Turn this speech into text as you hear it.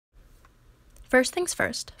First things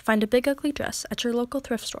first, find a big ugly dress at your local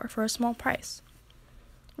thrift store for a small price.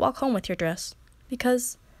 Walk home with your dress,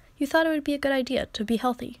 because you thought it would be a good idea to be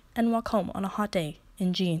healthy and walk home on a hot day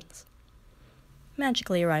in jeans.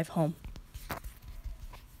 Magically arrive home.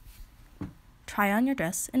 Try on your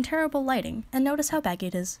dress in terrible lighting and notice how baggy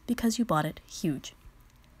it is because you bought it huge.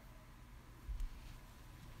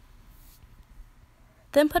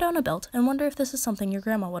 Then put on a belt and wonder if this is something your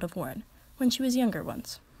grandma would have worn when she was younger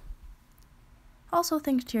once. Also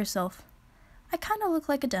think to yourself, I kind of look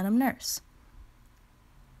like a denim nurse.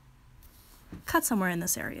 Cut somewhere in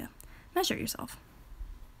this area. Measure yourself.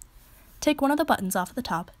 Take one of the buttons off the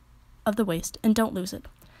top of the waist and don't lose it.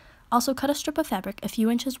 Also cut a strip of fabric a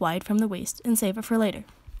few inches wide from the waist and save it for later.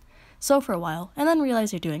 Sew for a while and then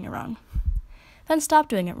realize you're doing it wrong. Then stop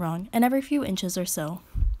doing it wrong and every few inches or so,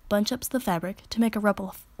 bunch up the fabric to make a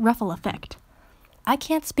ruffle effect. I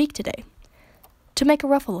can't speak today. To make a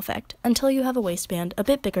ruffle effect until you have a waistband a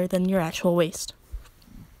bit bigger than your actual waist.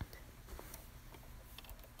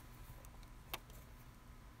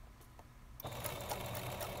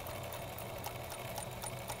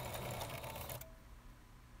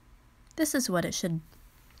 This is what it should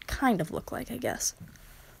kind of look like, I guess.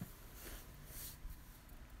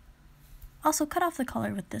 Also, cut off the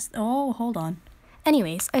collar with this. Oh, hold on.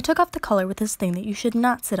 Anyways, I took off the collar with this thing that you should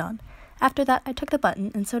not sit on. After that, I took the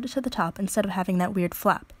button and sewed it to the top instead of having that weird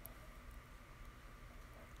flap.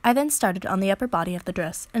 I then started on the upper body of the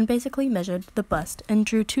dress and basically measured the bust and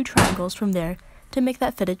drew 2 triangles from there to make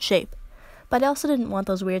that fitted shape. But I also didn't want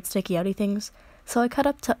those weird sticky outy things, so I cut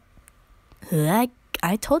up to...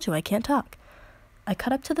 I told you I can't talk. I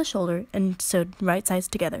cut up to the shoulder and sewed right sides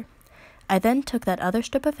together. I then took that other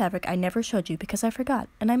strip of fabric I never showed you because I forgot,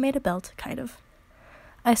 and I made a belt, kind of.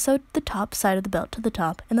 I sewed the top side of the belt to the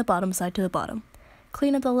top and the bottom side to the bottom.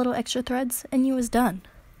 Clean up the little extra threads, and you was done.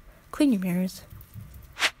 Clean your mirrors,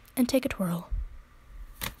 and take a twirl.